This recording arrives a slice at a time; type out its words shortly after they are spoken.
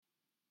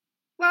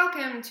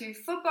Welcome to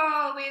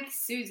Football with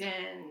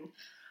Susan.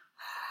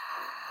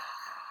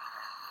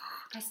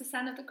 That's the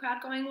sound of the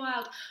crowd going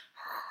wild.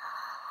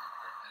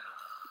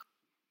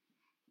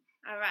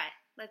 All right,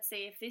 let's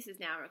see if this is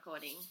now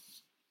recording.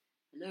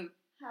 Hello.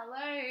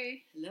 Hello.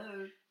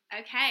 Hello.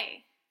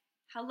 Okay.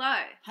 Hello.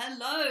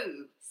 Hello.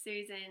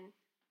 Susan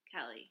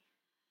Kelly.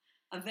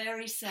 A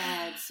very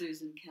sad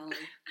Susan Kelly.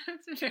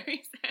 It's a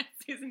very sad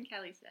Susan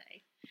Kelly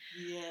today.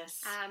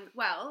 Yes.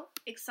 Well,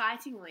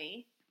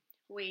 excitingly,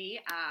 we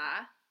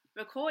are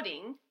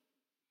recording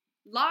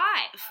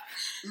live.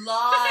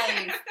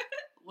 Live.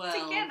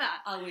 Well, Together.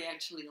 Are we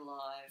actually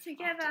alive?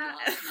 Together.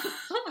 After last night?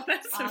 Oh,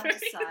 that's Hard to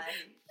say.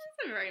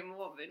 That's a very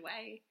morbid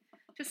way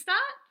to start.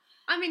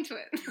 I'm into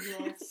it.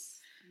 Yes.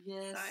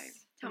 Yes. So,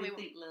 tell What me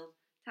do you think, Lil?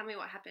 Tell me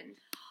what happened.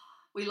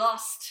 We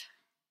lost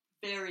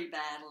very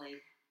badly.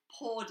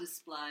 Poor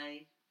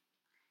display.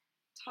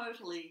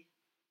 Totally.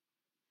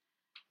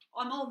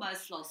 I'm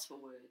almost lost for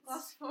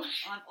words.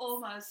 I'm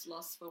almost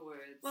lost for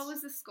words. What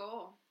was the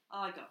score?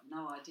 I got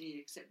no idea,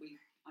 except we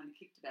only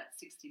kicked about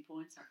 60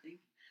 points, I think.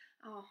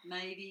 Oh,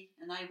 Maybe.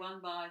 And they won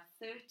by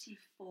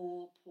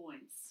 34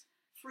 points.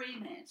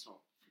 Fremantle,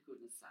 for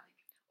goodness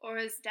sake. or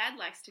as Dad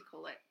likes to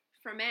call it,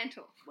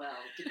 Fremantle. Well,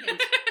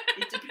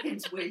 it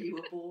depends where you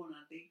were born,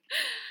 I think.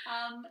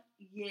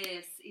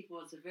 Yes, it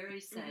was a very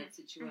sad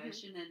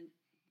situation and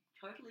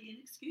totally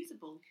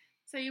inexcusable.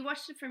 So you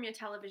watched it from your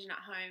television at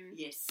home.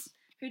 Yes,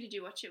 Who did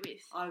you watch it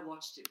with? I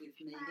watched it with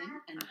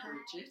Megan and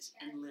Bridget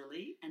and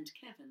Lily and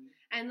Kevin.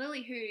 And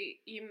Lily, who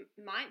you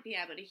might be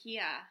able to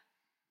hear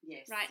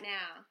Yes. right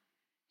now.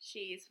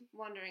 She's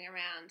wandering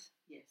around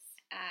Yes.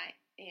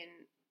 in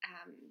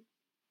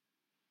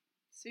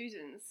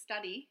Susan's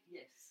study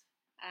Yes.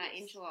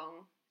 in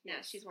Geelong. Now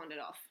Yes. she's wandered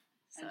off.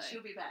 So And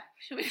she'll be back.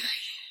 she'll be back.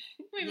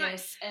 We might.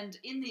 Yes, and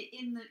in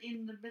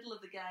the middle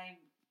of the game,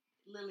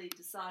 Lily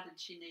decided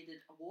she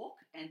needed a walk,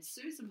 and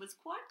Susan was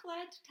quite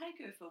glad to take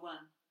her for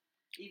one.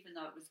 Even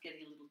though it was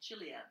getting a little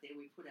chilly out there,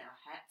 we put our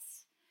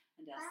hats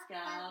and our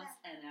scarves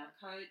and our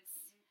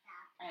coats,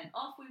 and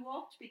off we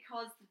walked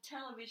because the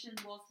television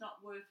was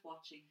not worth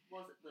watching,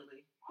 was it,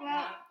 Lily?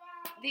 Well,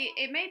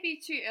 it may be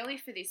too early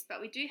for this,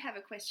 but we do have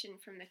a question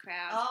from the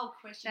crowd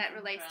Question that from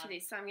the relates to crowd.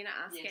 this, so I'm going to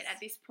ask it Yes. at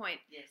this point.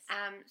 Yes.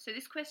 So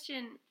this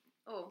question,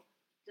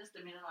 Just a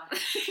minute, I have to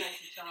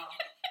chase a child.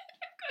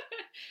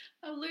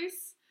 a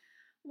loose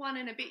 1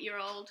 and a bit year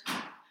old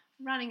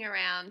running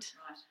around.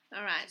 Right.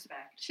 All right, She's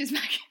back. she's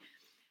back.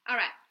 All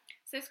right,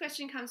 so this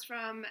question comes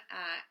from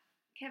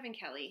Kevin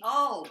Kelly.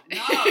 Oh, no.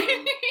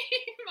 You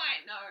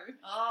might know.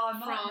 Oh, I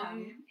might know From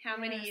him. how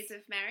many Yes. years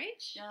of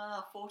marriage?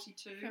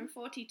 42. From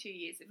 42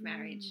 years of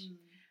marriage. Mm.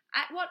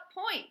 At what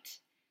point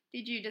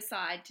did you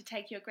decide to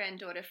take your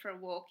granddaughter for a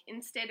walk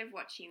instead of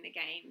watching the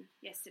game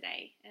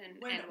yesterday?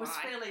 And When and it was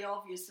why? fairly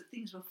obvious that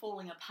things were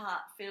falling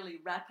apart fairly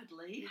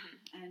rapidly,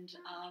 Mhm. and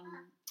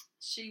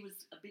she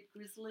was a bit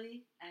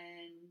grizzly,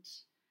 and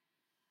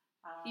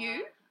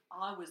You?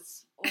 I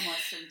was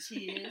almost in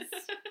tears.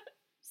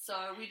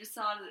 So we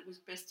decided it was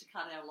best to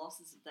cut our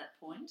losses at that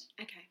point,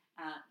 Okay.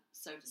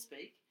 so to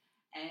speak,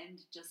 and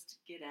just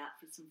get out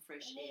for some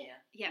fresh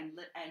air. Yeah. And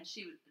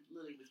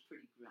Lily was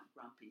pretty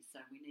grumpy, so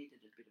we needed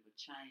a bit of a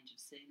change of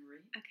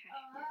scenery. Okay.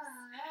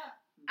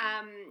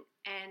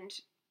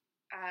 Yes.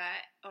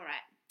 All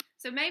right.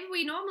 So maybe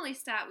we normally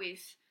start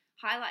with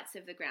highlights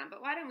of the ground,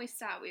 but why don't we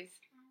start with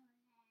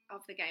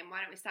of the game?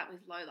 Why don't we start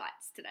with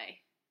lowlights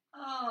today?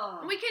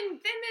 Oh, We can. Then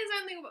there's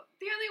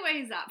the only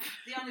way is up.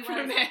 the only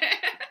From way.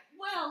 there.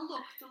 Well,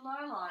 look, the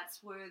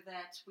lowlights were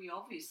that we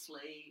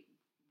obviously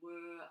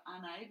were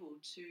unable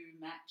to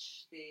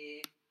match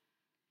their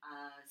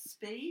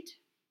speed,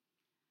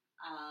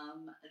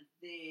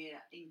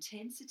 their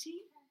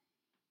intensity,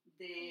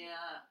 their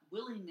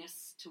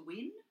willingness to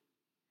win,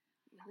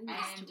 and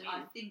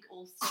I think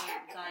also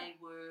they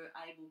were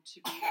able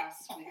to beat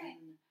us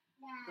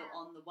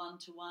on the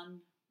one-to-one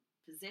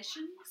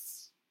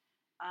possessions.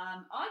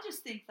 I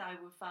just think they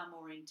were far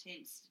more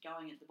intense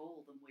going at the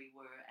ball than we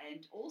were,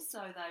 and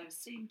also they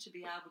seemed to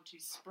be able to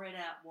spread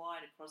out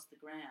wide across the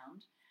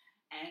ground,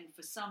 and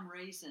for some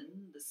reason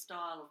the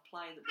style of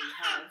play that we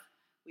have,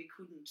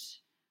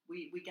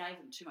 we gave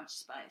them too much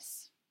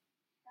space.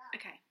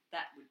 Okay.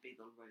 That would be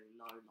the really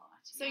low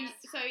light. So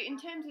in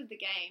terms of the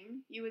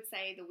game, you would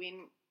say the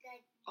win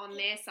on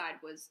their side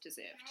was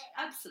deserved.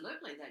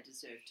 Absolutely, they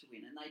deserved to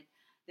win, and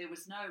there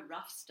was no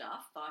rough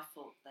stuff. I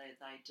thought they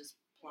just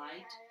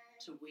played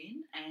to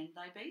win, and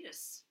they beat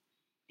us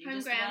in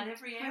just about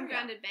every area. Home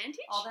ground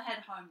advantage? Oh, they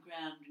had home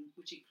ground,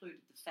 which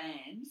included the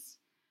fans.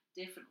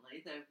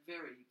 Definitely, they're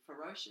very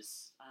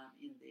ferocious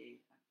in their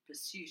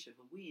pursuit of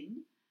a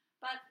win.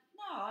 But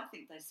no, I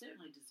think they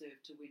certainly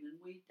deserved to win, and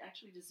we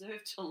actually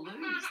deserved to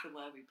lose the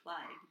way we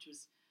played, which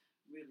was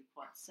really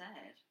quite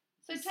sad.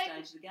 So At this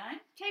stage of the game,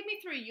 take me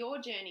through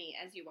your journey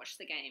as you watched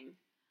the game.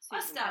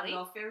 I Susan started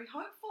Kelly. off very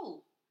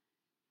hopeful.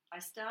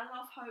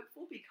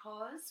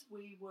 Because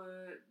we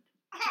were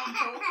Tom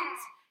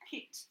Hawkins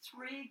kicked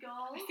 3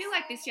 goals. I feel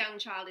like this young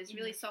child is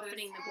really the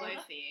softening the first blow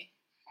quarter. for you.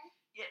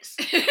 Yes,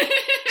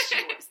 she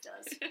always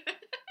does.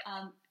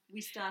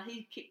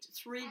 He kicked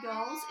 3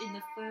 goals in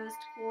the first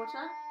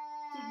quarter,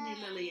 didn't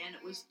he, Lily? And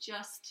it was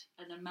just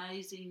an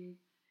amazing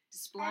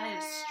display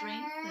of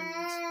strength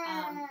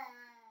and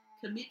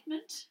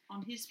commitment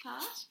on his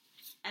part.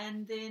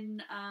 And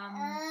then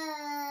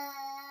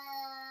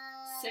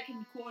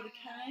second quarter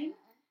came,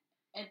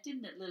 and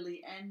didn't it,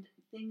 Lily? And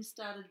things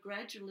started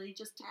gradually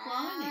just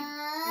declining.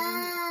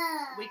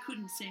 We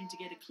couldn't seem to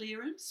get a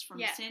clearance from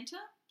the centre,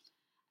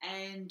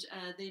 and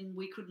then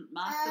we couldn't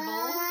mark the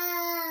ball,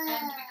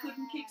 and we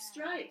couldn't kick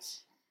straight.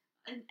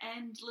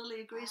 And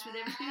Lily agrees with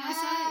everything I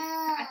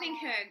say. I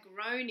think her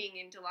groaning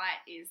in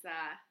delight is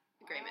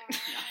agreement.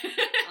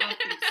 I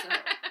think so.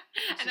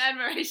 And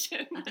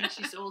admiration. I think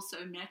she's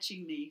also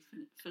matching me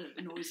for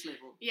noise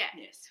level. Yeah.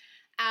 Yes.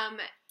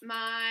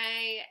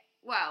 My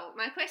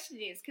question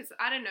is, because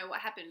I don't know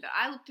what happened, but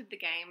I looked at the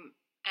game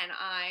and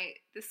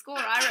the score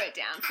I wrote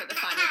down for the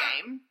final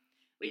game,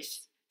 which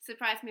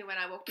surprised me when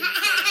I walked in this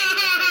morning and you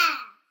were so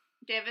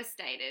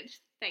devastated.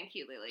 Thank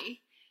you,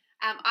 Lily.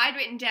 I'd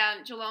written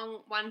down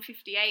Geelong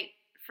 158,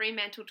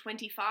 Fremantle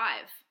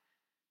 25.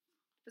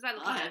 Was I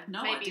looking I at have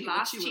no maybe idea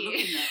last what you were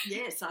year? looking at.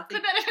 Yes, I think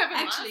Could that have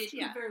happened actually last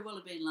year? It could very well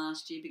have been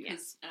last year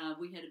because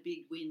we had a big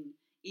win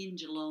in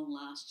Geelong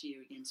last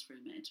year against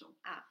Fremantle.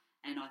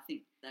 And I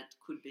think that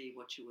could be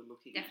what you were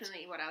looking at.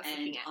 Definitely what I was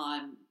looking at.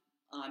 And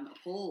I'm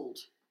appalled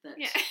that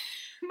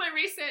my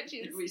research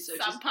is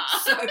subpar.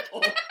 Is so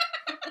poor.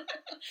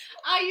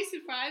 Are you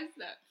surprised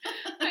though?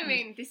 I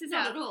mean, this is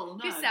Not at all,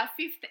 no. This is our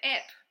 5th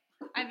ep.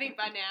 I think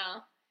by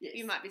now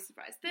you might be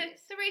surprised.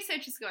 The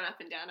research has gone up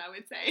and down, I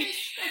would say.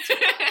 That's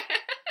right.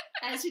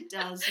 As it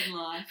does in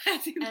life.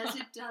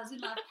 It does in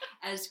life.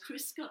 As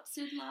Chris Scott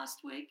said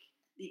last week,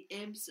 the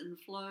ebbs and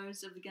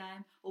flows of the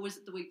game, or was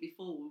it the week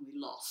before when we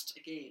lost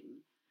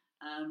again?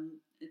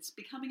 It's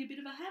becoming a bit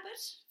of a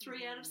habit.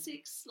 3 out of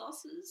 6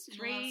 losses.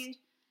 3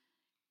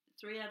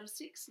 out of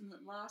 6 in the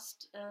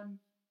last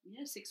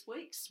 6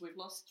 weeks. We've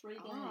lost 3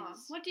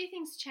 games. What do you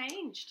think's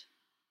changed?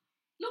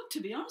 Look, to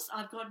be honest,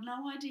 I've got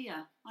no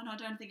idea, and I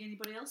don't think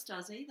anybody else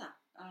does either.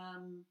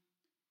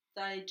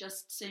 They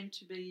just seem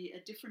to be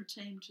a different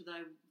team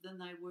than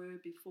they were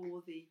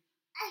before the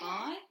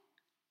bye,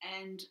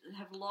 and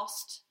have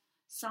lost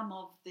some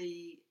of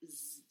the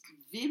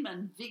vim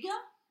and vigour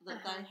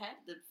that they had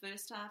the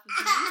first half of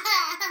the year.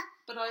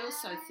 But I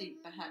also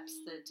think perhaps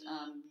that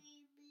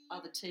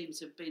other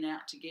teams have been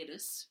out to get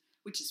us,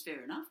 which is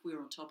fair enough. We're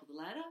on top of the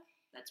ladder.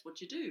 That's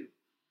what you do.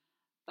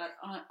 But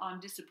I'm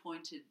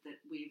disappointed that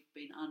we've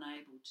been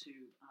unable to.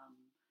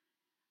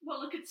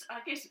 I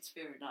guess it's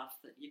fair enough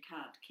that you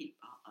can't keep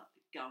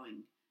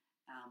going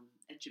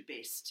at your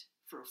best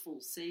for a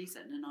full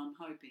season, and I'm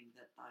hoping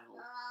that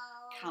they'll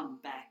come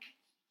back.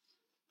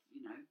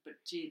 But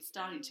gee, it's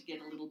starting to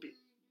get a little bit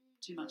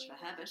too much of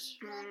a habit. It's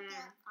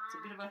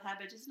a bit of a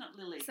habit, isn't it,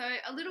 Lily? So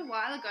a little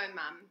while ago,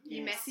 Mum,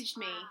 you messaged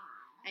me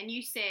and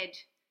you said,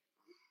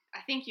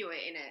 I think you were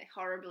in a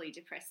horribly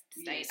depressed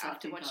state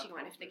after watching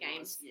one of the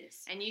games.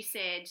 Yes. And you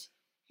said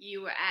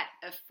you were at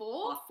a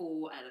 4? A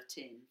 4 out of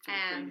 10 for the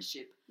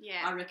premiership.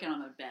 Yeah. I reckon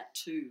I'm about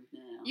 2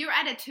 now. You're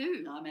at a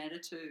 2? I'm at a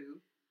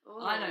 2.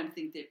 Oh. I don't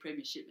think they're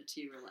premiership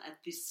material at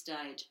this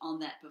stage on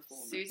that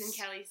performance. Susan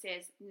Kelly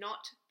says, not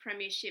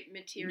premiership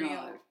material.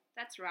 No.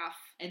 That's rough.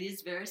 It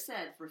is very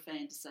sad for a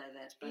fan to say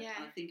that, but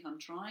I think I'm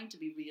trying to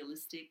be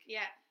realistic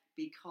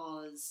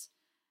because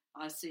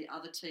I see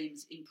other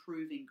teams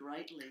improving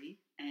greatly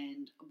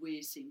and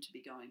we seem to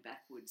be going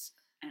backwards,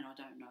 and I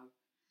don't know.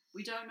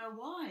 We don't know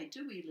why,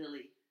 do we,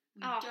 Lily?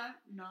 We don't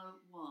know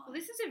why. Well,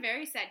 this is a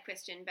very sad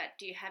question, but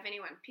do you have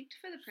anyone picked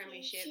for the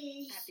premiership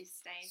at this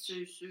stage?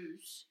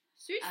 Susus.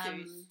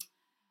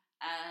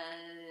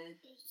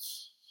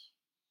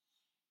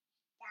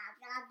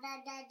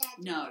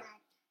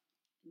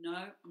 No,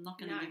 I'm not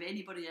going to give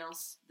anybody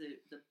else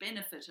the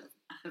benefit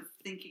of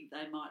thinking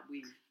they might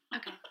win.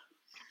 Okay.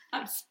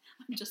 I'm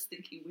just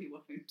thinking we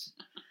won't.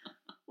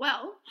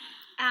 Well,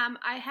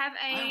 I have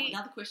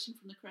another question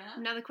from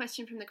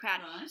the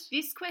crowd. Right.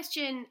 This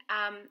question,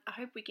 I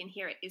hope we can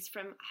hear it, is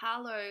from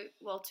Harlow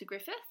Walter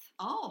Griffith.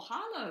 Oh,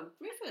 Harlow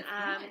Griffith,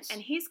 right.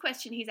 And his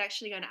question he's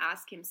actually going to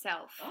ask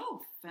himself.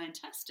 Oh,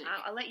 fantastic.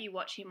 I'll let you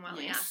watch him while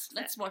he asks.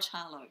 Let's watch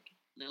Harlow,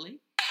 Lily.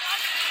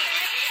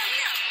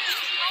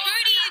 Who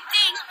do you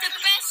think the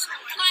best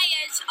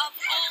players of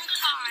all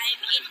time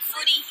in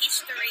footy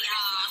history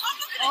are?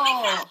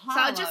 Oh, Harlow. So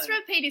I'll just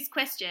repeat his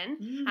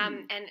question,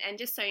 and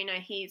just so you know,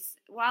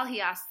 while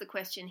he asks the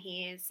question,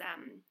 he is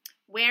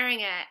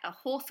wearing a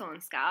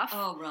Hawthorn scarf.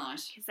 Oh, right.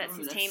 Because that's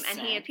his team, sad.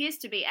 and he appears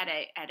to be at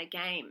a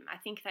game. I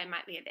think they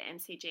might be at the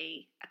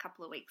MCG a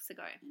couple of weeks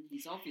ago. And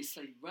he's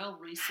obviously well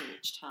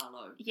researched,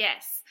 Harlow.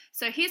 Yes.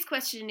 So his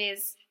question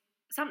is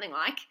something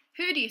like,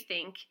 who do you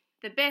think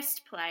the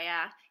best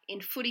player in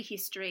footy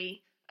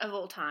history of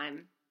all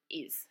time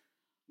is?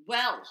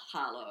 Well,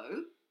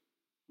 Harlow,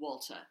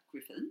 Walter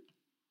Griffin,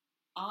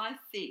 I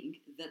think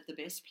that the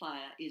best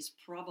player is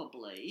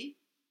probably,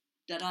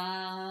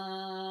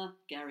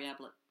 Gary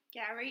Ablett.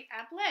 Gary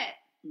Ablett.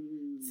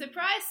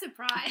 Surprise,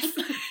 surprise.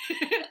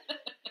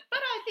 But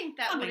I think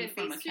that Coming wouldn't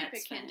be from a super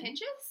Cats fan.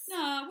 contentious.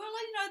 No, well,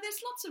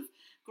 there's lots of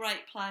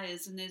great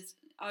players, and there's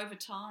over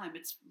time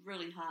it's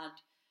really hard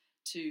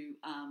to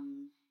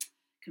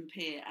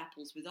compare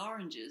apples with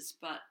oranges.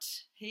 But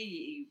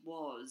he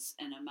was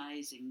an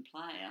amazing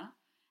player,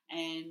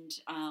 and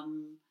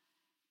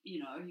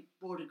he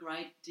brought a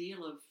great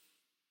deal of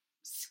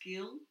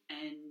skill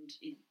and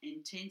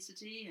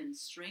intensity and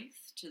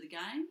strength to the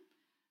game,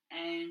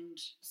 and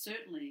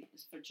certainly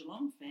for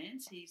Geelong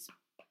fans, he's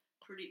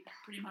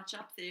pretty much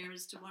up there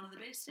as to one of the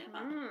best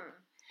ever.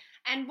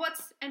 And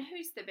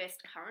who's the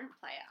best current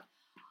player?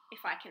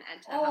 If I can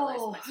answer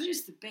Harlow's question.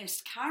 Who's the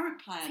best current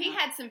player? He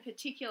had some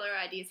particular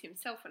ideas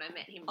himself when I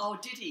met him. Oh,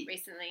 did he?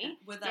 Recently.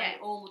 Were they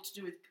all to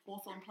do with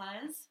Hawthorn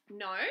players?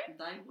 No.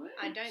 They weren't.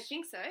 I don't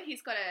think so.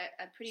 He's got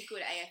a pretty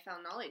good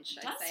AFL knowledge,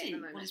 I'd say, at the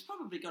moment. Well, he's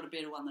probably got a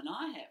better one than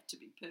I have, to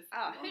be perfectly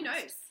honest. Who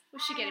knows? We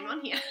should get him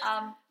on here.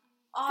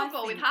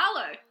 Football with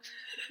Harlow.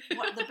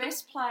 The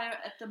best player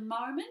at the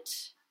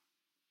moment?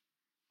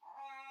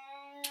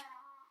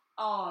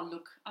 Oh,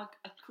 look, I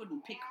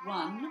couldn't pick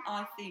one.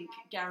 I think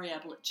Gary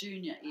Ablett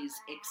Jr. is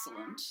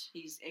excellent.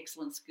 He's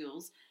excellent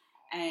skills.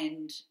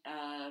 And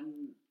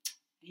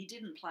he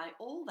didn't play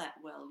all that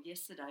well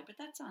yesterday, but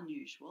that's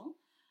unusual.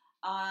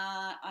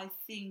 I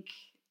think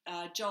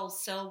Joel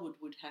Selwood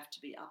would have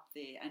to be up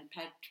there, and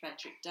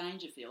Patrick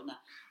Dangerfield. Now,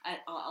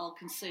 I'll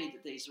concede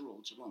that these are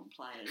all Geelong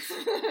players.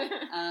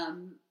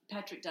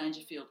 Patrick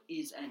Dangerfield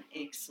is an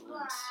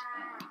excellent...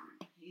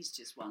 he's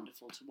just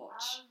wonderful to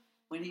watch.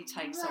 When he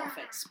takes off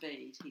at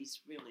speed,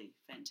 he's really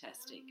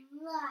fantastic.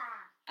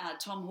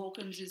 Tom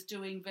Hawkins is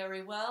doing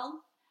very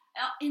well.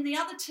 In the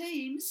other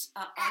teams,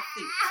 I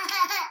think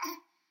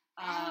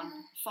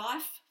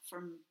Fife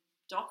from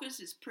Dockers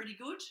is pretty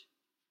good.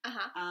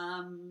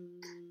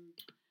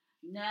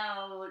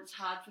 Now it's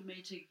hard for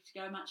me to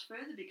go much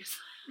further because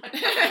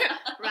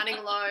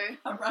running low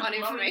on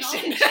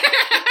information.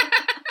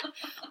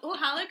 Well,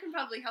 Harlow can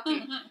probably help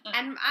you.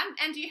 And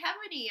do you have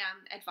any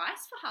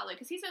advice for Harlow?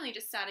 Because he's only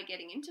just started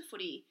getting into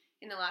footy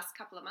in the last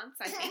couple of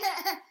months, I think.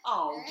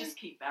 Just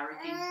keep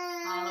barracking,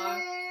 Harlow.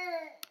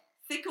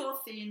 Thick or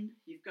thin,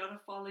 you've got to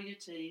follow your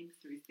team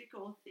through thick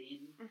or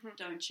thin,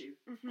 don't you?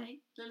 Hey,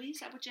 Lily, is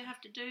that what you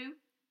have to do?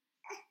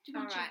 Do you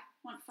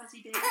want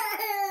Fuzzy Bear?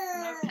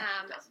 No, she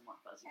doesn't want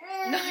Fuzzy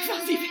Bear. No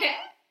Fuzzy Bear.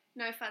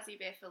 No Fuzzy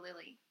Bear for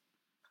Lily.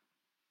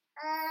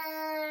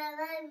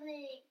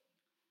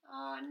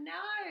 Oh, no.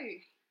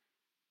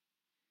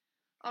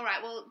 All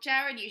right, well,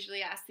 Jared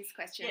usually asks this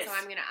question, so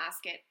I'm going to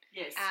ask it.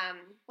 Yes.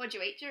 What did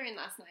you eat during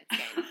last night's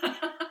game?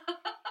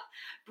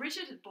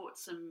 Bridget had bought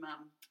some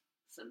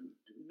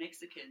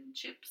Mexican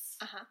chips.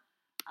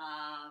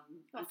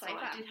 What so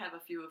flavour? I did have a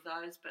few of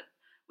those, but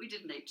we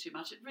didn't eat too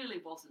much. It really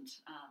wasn't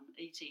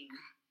eating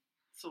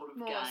sort of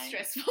More game.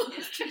 stressful.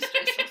 It's too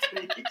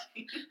stressful to be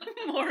eating.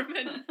 More of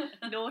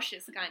a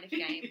nauseous kind of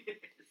game.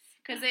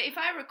 Because if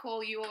I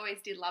recall, you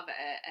always did love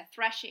a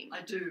thrashing.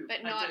 I do.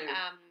 But not.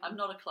 I'm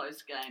not a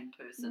close game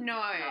person.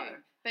 No.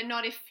 But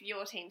not if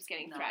your team's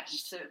getting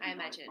thrashed. Certainly I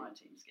imagine. Not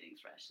if my team's getting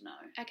thrashed. No.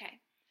 Okay.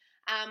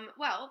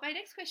 Well, my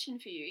next question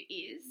for you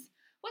is,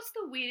 what's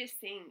the weirdest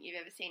thing you've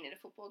ever seen in a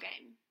football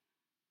game?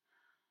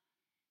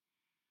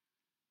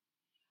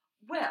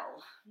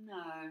 Well, no,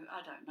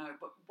 I don't know.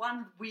 But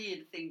one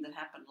weird thing that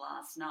happened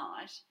last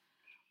night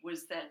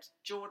was that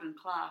Jordan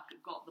Clark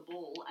got the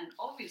ball and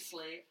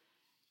obviously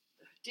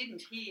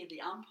didn't hear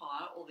the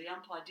umpire, or the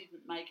umpire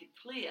didn't make it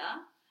clear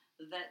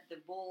that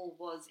the ball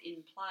was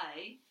in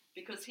play,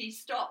 because he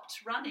stopped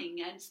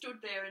running and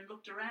stood there and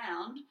looked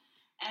around,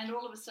 and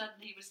all of a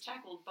sudden he was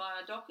tackled by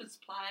a Dockers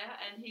player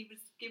and he was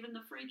given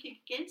the free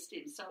kick against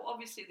him. So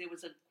obviously there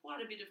was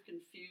quite a bit of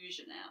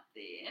confusion out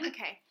there.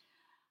 Okay.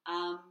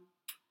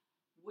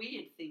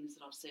 Weird things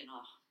that I've seen,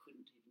 I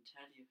couldn't even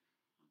tell you.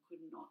 I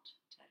could not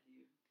tell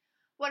you.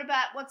 What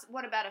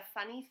about a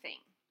funny thing?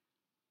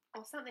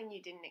 Or something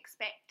you didn't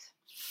expect?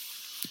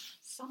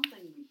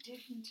 Something we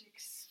didn't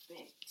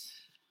expect.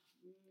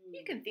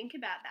 You can think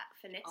about that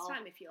for next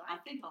time if you like. I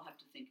think I'll have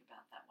to think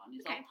about that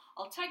one. Okay.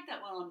 I'll take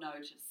that one on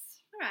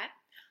notice. All right.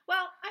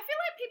 Well, I feel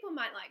like people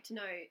might like to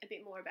know a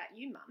bit more about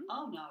you, Mum.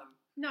 Oh, no.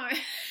 No.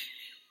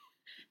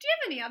 Do you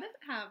have any other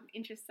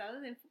interests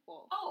other than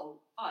football?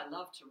 Oh, I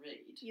love to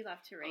read. You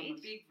love to read? I'm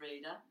a big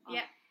reader.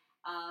 Yeah.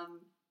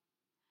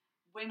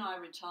 When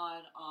I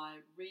retired, I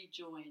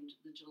rejoined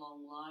the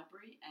Geelong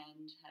Library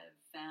and have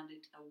found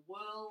it a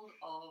world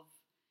of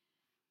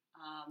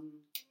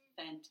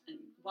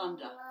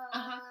wonder.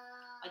 I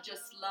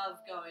just love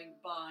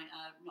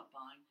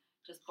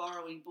just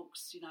borrowing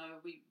books. You know,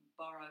 we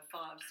borrow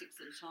 5,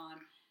 6 at a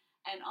time,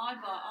 and I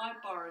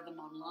borrow them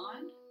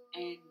online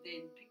and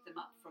then pick them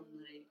up from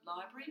the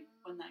library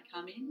when they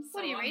come in.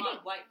 What are you reading? I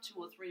might wait 2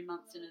 or 3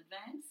 months in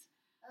advance.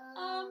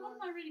 What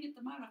am I reading at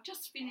the moment? I've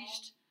just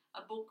finished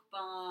a book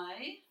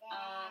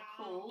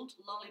called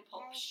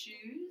Lollipop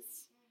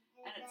Shoes,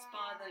 and it's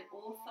by the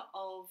author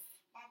of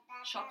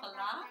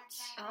Chocolat.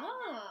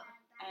 Oh.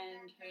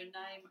 And her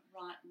name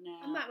right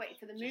now... I might wait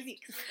for the movie.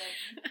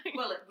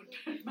 Well, it would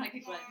make a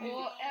great movie.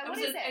 What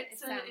is it?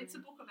 It's a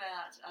book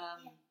about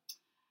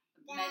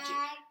magic,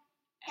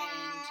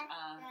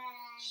 and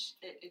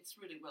it's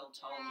really well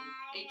told.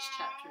 Each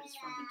chapter is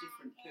from a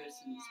different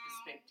person's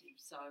perspective.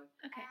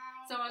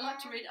 So I like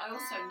to read. I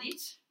also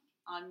knit.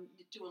 I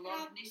do a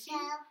lot of knitting.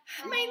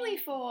 Mainly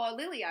for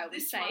Lily, I would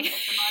This say. one at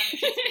the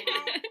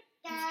moment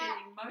is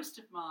getting most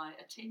of my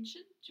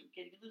attention. You're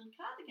getting a little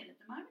cardigan at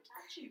the moment,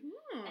 aren't you?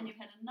 And you've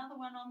had another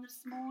one on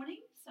this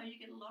morning, so you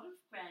get a lot of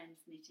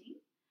Grand's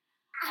knitting.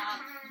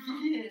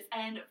 Yes,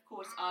 and of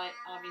course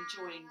I'm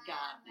enjoying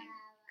gardening.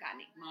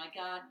 My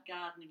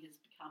gardening has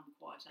become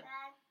quite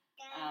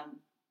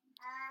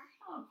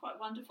quite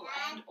wonderful,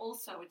 and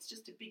also it's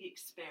just a big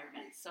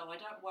experiment. So I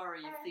don't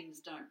worry if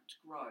things don't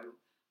grow.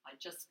 I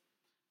just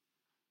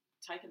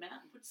take them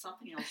out and put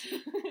something else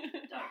in,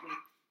 don't we?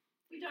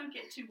 We don't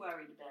get too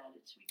worried about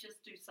it. We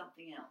just do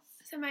something else.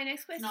 So my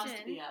next question. It's nice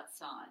to be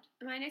outside.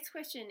 My next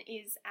question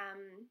is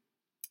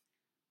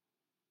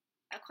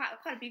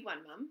quite a big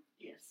one, Mum.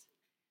 Yes.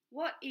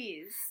 What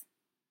is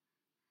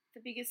the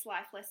biggest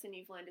life lesson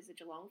you've learned as a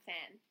Geelong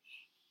fan?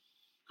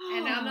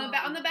 And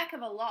on the back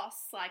of a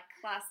loss, like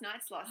last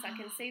night's loss, I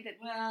can see that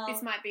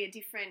this might be a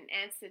different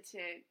answer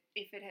to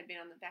if it had been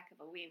on the back of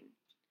a win.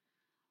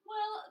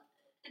 Well,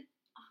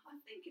 I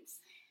think it's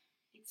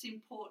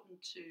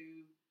important to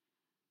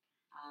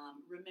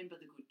remember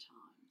the good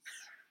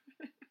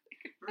times.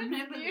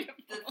 Remember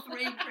the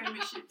 3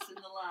 premierships in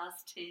the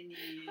last 10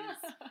 years.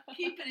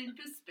 Keep it in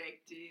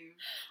perspective.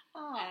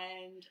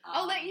 And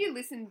I'll let you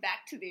listen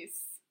back to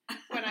this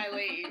when I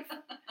leave.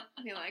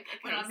 You're like, okay,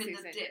 when I'm Susan,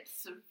 in the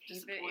depths of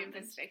disappointment.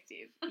 In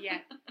perspective. Yeah.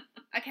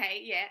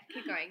 Okay, yeah,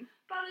 keep going.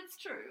 But it's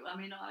true. I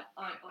mean,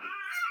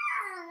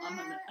 I'm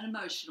an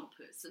emotional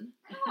person.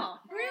 Oh,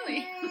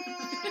 really?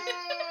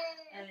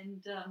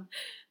 And stand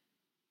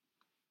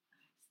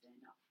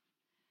up.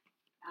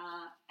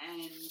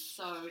 And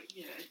so,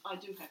 I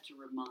do have to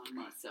remind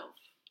myself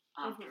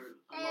after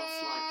a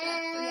loss like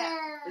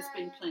that there's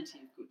been plenty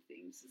of good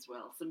things as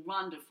well. Some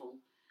wonderful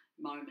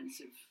moments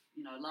of,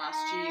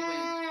 last year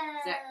when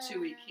Zach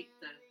Tui kicked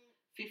the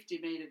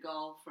 50-metre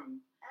goal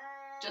from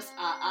just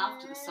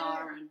after the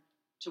siren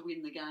to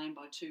win the game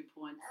by 2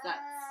 points.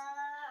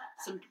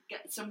 That's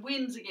some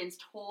wins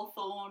against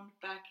Hawthorn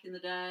back in the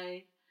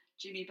day.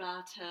 Jimmy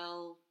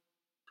Bartell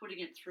putting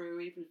it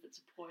through, even if it's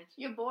a point.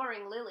 You're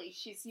boring Lily.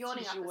 She's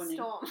yawning up a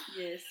storm.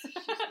 Yes.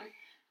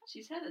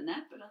 She's had a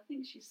nap, but I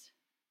think she's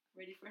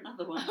ready for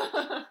another one.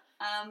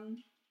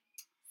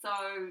 So,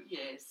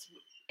 yes,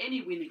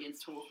 any win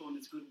against Hawthorn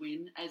is a good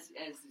win, as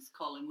is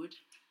Collingwood.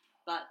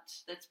 But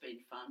that's been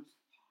fun.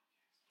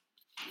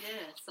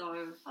 Yeah,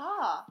 so...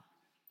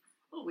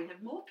 Well, we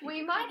have more people.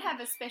 We might have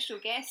a special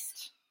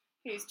guest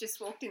who's just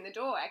walked in the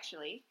door,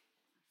 actually.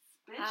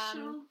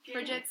 Special guest.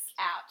 Bridget's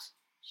out.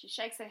 She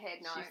shakes her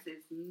head no. She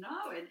says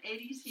no, and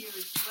Eddie's here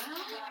as well.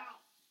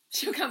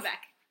 She'll come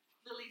back.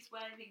 Lily's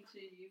waving to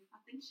you. I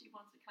think she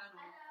wants to cuddle.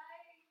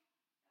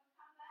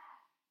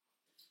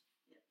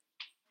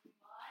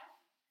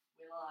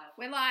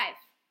 We're live.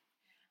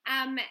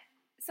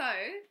 So,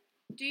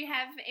 do you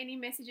have any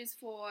messages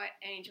for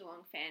any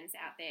Geelong fans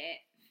out there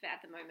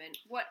at the moment?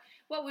 What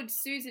would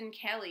Susan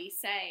Kelly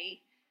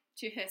say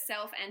to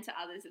herself and to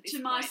others at this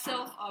point? To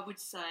myself, I would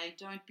say,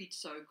 don't be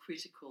so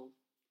critical.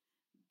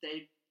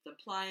 The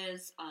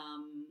players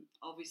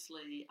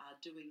obviously are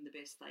doing the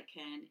best they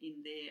can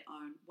in their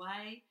own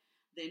way.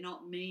 They're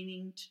not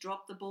meaning to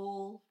drop the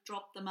ball,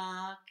 drop the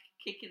mark,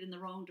 kick it in the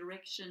wrong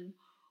direction,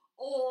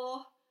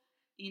 or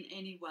in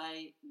any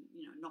way,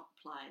 not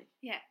play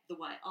the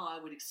way I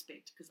would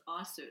expect, because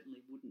I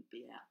certainly wouldn't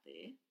be out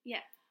there.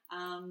 Yeah.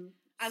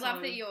 I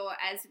love that you're,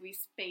 as we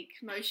speak,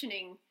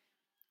 motioning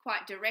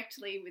quite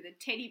directly with a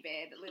teddy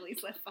bear that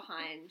Lily's left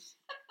behind,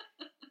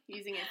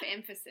 using it for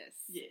emphasis.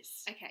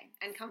 Yes. Okay,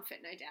 and comfort,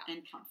 no doubt.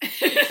 And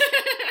comfort.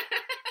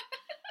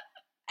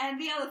 And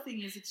the other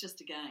thing is, it's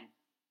just a game.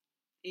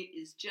 It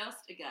is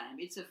just a game.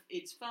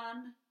 It's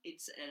fun.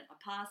 It's a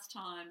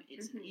pastime.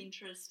 It's an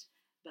interest,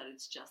 but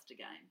it's just a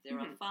game. There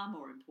are far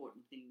more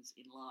important things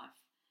in life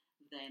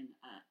than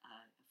a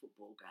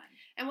football game.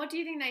 And what do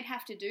you think they'd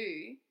have to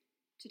do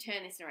to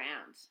turn this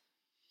around?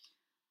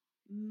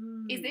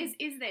 Is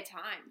there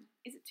time?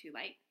 Is it too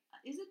late?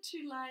 Is it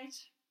too late?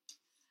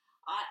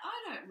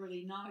 I don't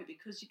really know,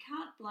 because you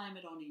can't blame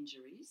it on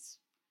injuries.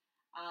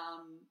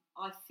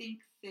 I think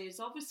there's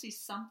obviously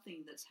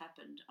something that's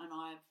happened, and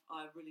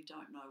I really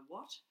don't know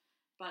what,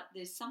 but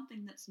there's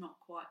something that's not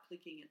quite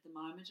clicking at the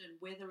moment, and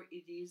whether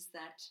it is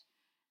that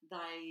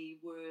they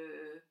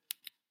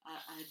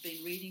had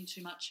been reading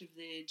too much of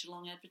their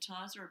Geelong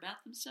Advertiser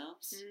about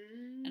themselves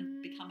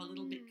and become a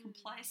little bit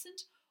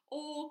complacent,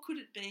 or could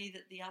it be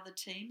that the other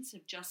teams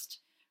have just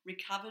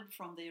recovered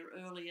from their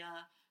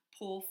earlier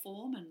poor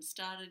form and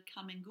started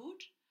coming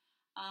good?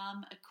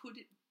 Could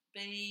it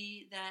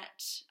be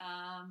that,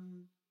 I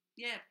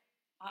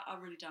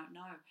really don't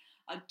know.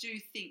 I do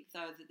think,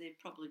 though, that they're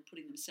probably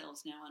putting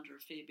themselves now under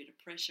a fair bit of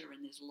pressure,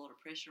 and there's a lot of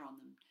pressure on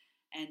them,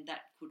 and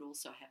that could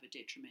also have a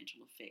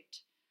detrimental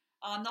effect.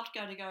 I'm not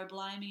going to go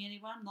blaming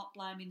anyone. I'm not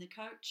blaming the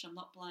coach. I'm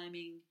not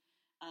blaming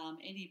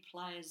any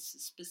players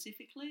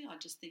specifically. I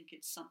just think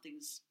it's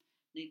something's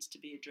needs to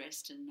be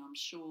addressed, and I'm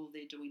sure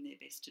they're doing their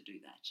best to do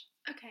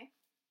that. Okay.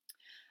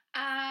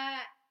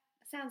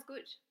 Sounds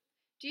good.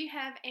 Do you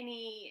have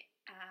any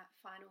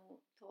final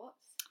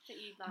thoughts that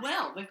you'd like?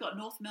 Well, we've got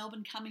North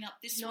Melbourne coming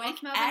up this North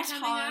week Melbourne at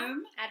coming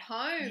home. Up. At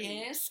home.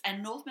 Yes,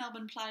 and North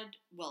Melbourne played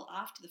well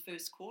after the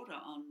first quarter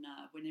on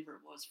whenever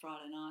it was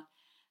Friday night.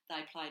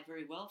 They played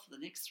very well for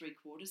the next 3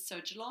 quarters, so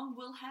Geelong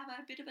will have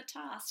a bit of a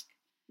task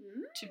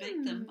to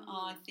beat them.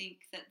 I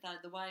think that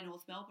the way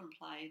North Melbourne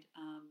played,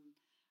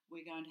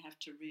 we're going to have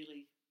to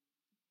really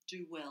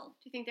do well.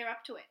 Do you think they're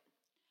up to it?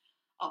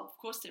 Oh, of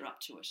course they're up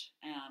to it,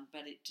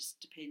 but it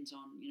just depends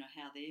on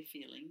how they're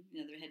feeling.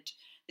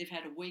 They've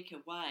had a week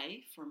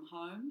away from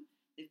home.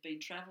 They've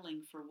been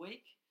travelling for a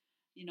week.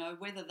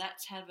 Whether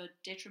that's have a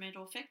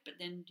detrimental effect, but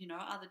then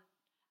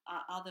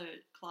other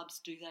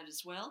clubs do that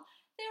as well.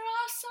 There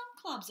are some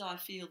clubs I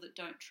feel that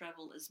don't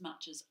travel as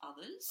much as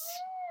others.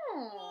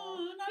 Are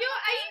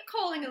you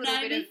calling a little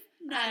bit of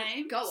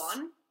names?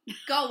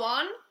 Go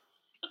on.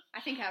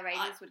 I think our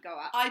ratings would go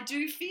up. I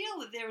do feel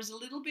that there is a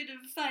little bit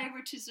of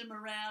favouritism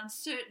around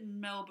certain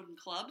Melbourne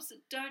clubs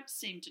that don't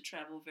seem to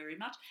travel very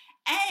much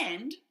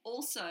and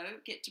also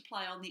get to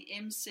play on the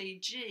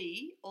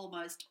MCG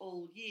almost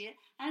all year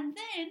and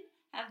then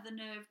have the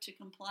nerve to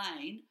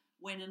complain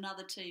when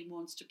another team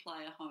wants to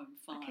play a home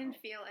final. I can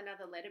feel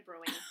another letter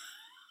brewing.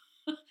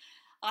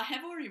 I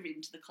have already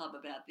written to the club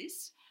about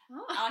this.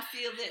 Oh. I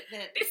feel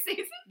that this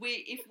season,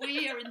 if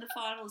we are in the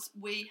finals,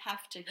 we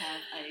have to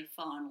have a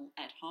final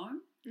at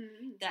home.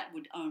 That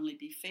would only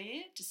be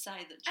fair to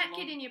say that Geelong, at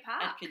Cardinia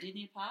Park. At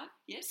Cardinia Park,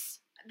 yes.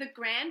 The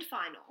grand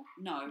final.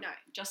 No,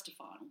 just a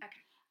final.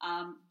 Okay.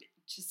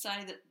 To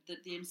say that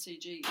the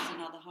MCG is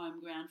another home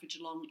ground for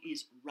Geelong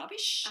is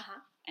rubbish,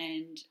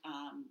 and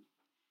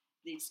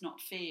it's not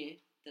fair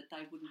that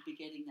they wouldn't be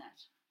getting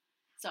that.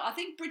 So I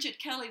think Bridget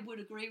Kelly would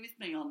agree with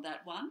me on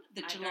that one.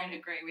 That I Geelong don't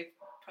agree with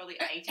probably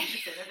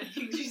 80% of the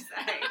things you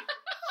say.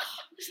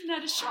 Isn't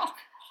that a shock?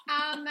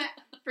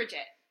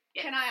 Bridget,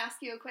 Yes. Can I ask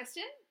you a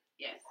question?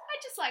 Yes. I'd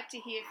just like to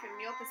hear from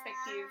your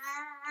perspective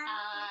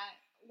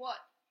what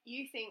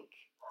you think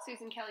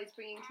Susan Kelly's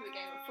bringing to a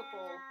game of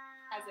football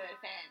as a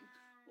fan.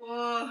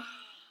 Whoa.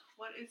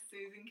 What is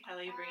Susan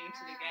Kelly bringing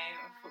to the game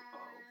of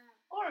football?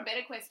 Or a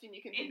better question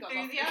you can think of.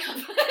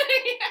 Enthusiasm.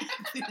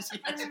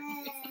 Enthusiasm.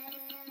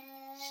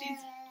 She's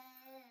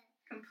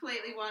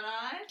completely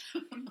one-eyed.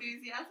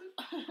 Enthusiasm.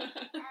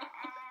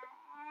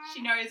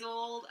 She knows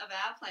all of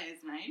our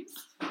players' names.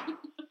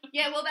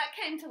 Yeah, well, that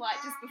came to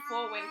light just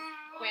before when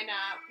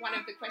one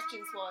of the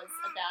questions was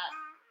about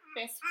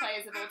best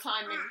players of all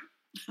time,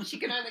 and she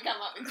can only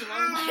come up with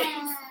Geelong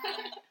players.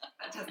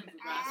 That doesn't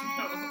surprise me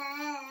at all.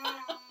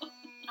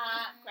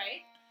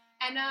 Great.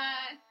 And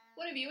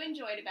what have you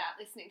enjoyed about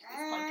listening to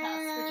this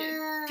podcast, Bridget?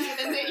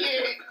 Given that you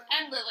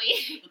and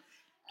Lily,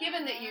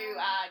 given that you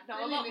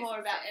know a lot more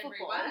about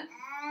football.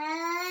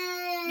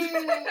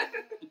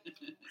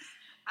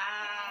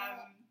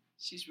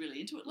 She's really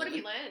into it. What have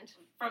Lily. you learned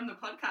from the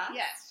podcast?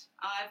 Yes.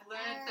 I've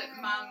learned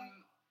that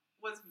Mum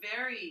was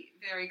very,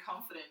 very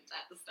confident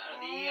at the start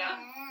of the year.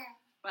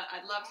 But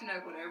I'd love to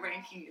know what her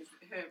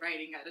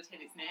rating out of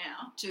 10 is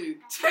now. 2.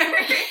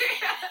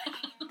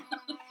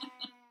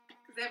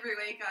 Because every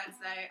week I'd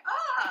say,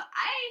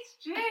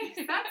 8,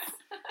 geez,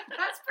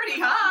 that's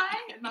pretty high.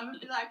 And Mum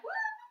would be like, what?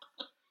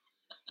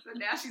 So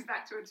now she's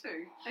back to a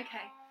 2.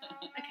 Okay.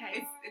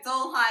 It's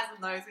all highs and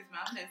lows with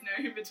Mum. There's no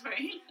in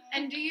between.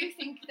 And do you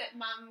think that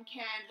Mum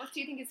what do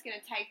you think it's going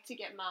to take to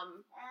get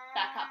Mum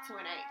back up to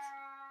an 8?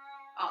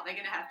 Oh, they're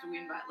going to have to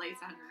win by at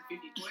least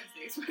 150 points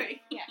next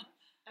week. Yeah.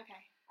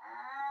 Okay.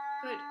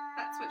 Good.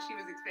 That's what she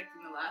was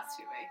expecting the last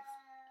 2 weeks.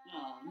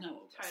 Oh,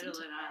 no. Total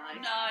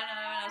annihilation. No.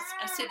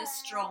 I said a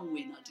strong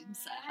win. I didn't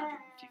say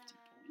 150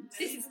 points.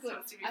 This is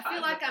good. I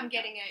feel like I'm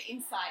getting an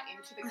insight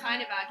into the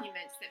kind of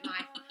arguments that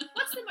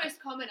What's the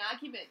most common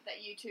argument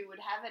that you two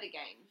would have at a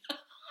game?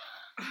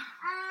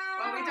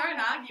 Well, we don't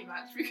argue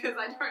much because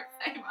I don't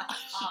say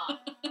much.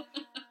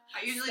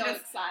 I usually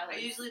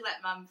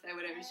let Mum say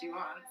whatever she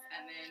wants,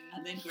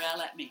 and then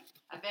growl at me.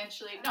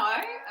 Eventually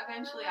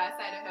I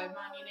say to her,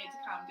 Mum, you need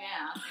to calm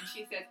down, and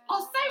she says,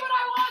 I'll say what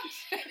I want.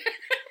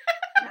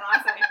 And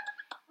I say,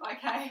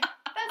 okay.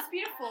 That's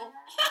beautiful.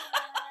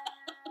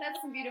 That's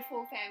some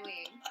beautiful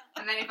familying.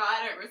 And then if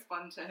I don't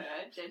respond to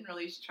her,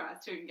 generally she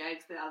tries to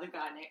engage the other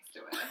guy next to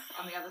her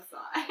on the other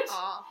side.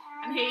 Oh.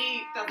 And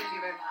he doesn't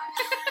give her much.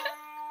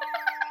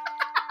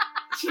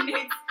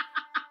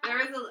 There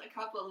is a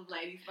couple of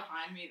ladies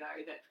behind me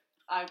though that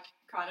I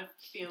kind of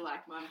feel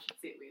like Mum should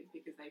sit with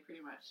because they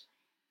pretty much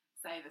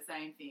say the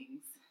same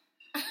things.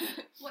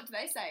 What do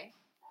they say?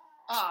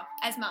 Oh,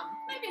 as Mum.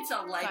 Maybe it's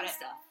old lady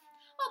stuff.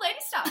 Oh, lady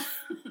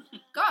stuff.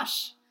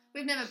 Gosh,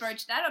 we've never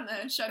broached that on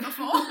the show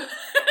before.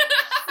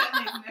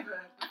 Certainly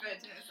never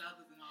referred to herself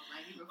as an old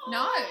lady before.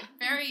 No,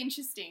 very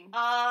interesting. No.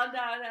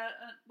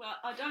 Well,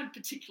 I don't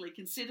particularly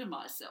consider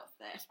myself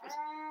that. But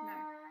no.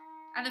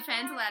 Are the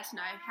fans allowed to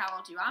know how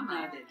old you are, Mum?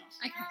 No, they're not.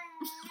 Okay.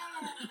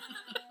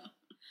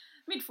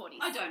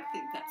 Mid-40s. I don't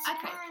think that's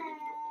appropriate at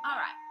all. All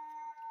right.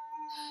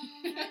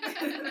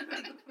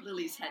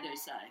 Lily's had her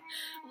say.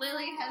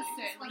 Lily has Just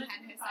certainly wanted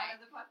had to be her part say. of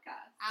the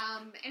podcast.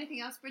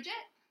 Anything else,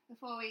 Bridget,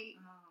 before we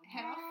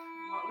head off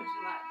What would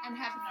you like and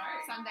have to know?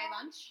 Sunday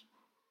lunch?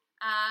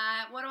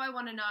 What do I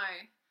want to know?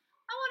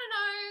 I want to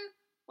know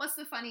what's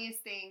the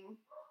funniest thing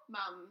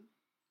Mum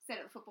said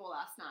at the football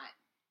last night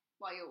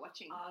while you were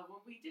watching.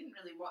 Well, we didn't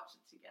really watch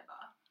it together,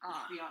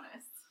 Ah. to be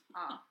honest.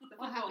 The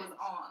What football was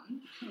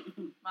happened?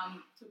 on.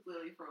 Mum took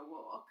Lily for a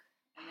walk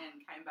and then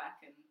came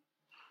back and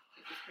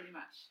it was pretty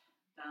much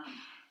done.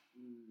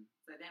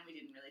 So then we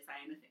didn't really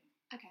say anything.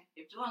 Okay.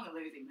 If Geelong are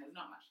losing, there's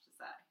not much to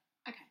say.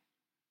 Okay.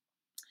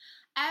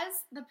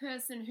 As the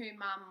person who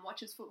Mum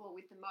watches football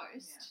with the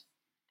most,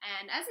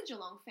 and as a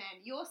Geelong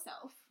fan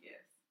yourself,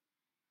 Yes.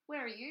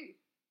 where are you?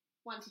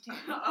 1 to 10.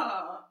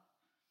 Oh,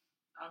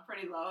 I'm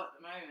pretty low at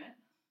the moment.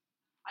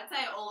 I'd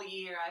say all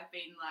year I've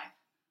been like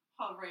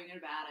hovering at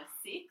about a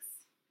 6,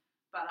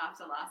 but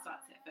after last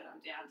night's effort, I'm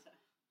down to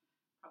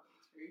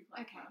probably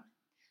 2. Okay.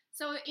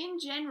 So in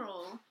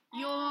general,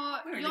 you're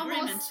We're in more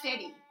agreement.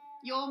 steady.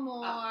 You're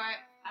more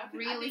I think you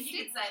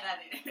realistic. could say that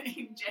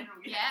in general.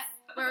 Yes.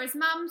 Yeah. Whereas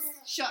Mum's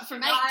shot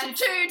from She 8 to rides-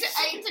 2 to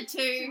 8 to 2.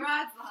 She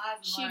rides the highs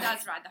and She lows.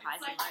 does ride the highs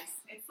It's and like, lows.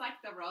 It's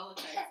like the roller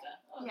coaster.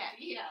 Oh Yeah.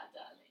 dear,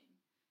 darling.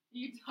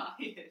 You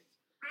tired.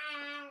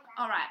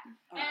 All right.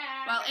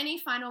 Alright. Well, any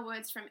final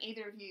words from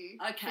either of you?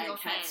 for Okay, your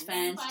Cats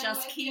fans? fans,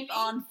 just words, keep Lily?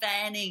 on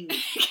fanning.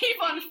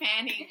 Keep on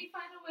fanning. Any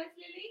final words,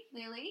 Lily?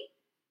 Lily?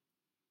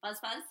 Buzz.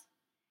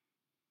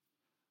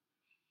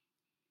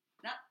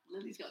 No,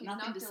 Lily's got She's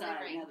nothing not to say.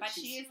 delivering, now that but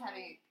she she's- is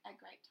having a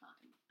great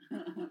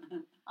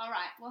time. All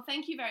right. Well,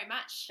 thank you very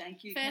much.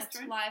 Thank you, First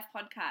Catherine. live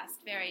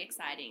podcast. Very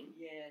exciting.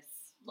 Yes.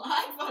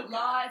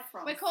 Live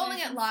from We're calling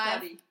it Susan's live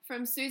study.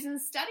 from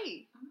Susan's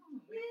study. Oh,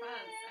 with Buzz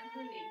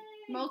and Lily.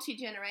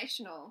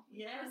 Multi-generational.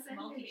 Yes, Buzz and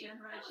Lily.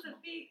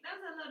 multi-generational. That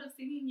was a lot of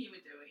singing you were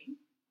doing.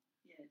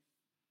 Yes.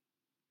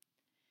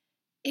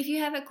 If you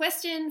have a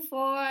question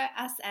for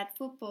us at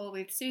Football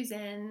with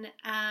Susan,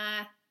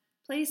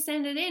 please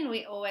send it in.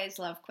 We always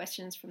love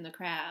questions from the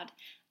crowd.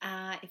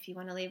 If you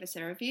want to leave us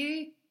a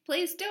review,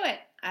 please do it.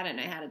 I don't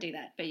know how to do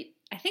that, but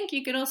I think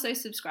you can also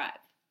subscribe.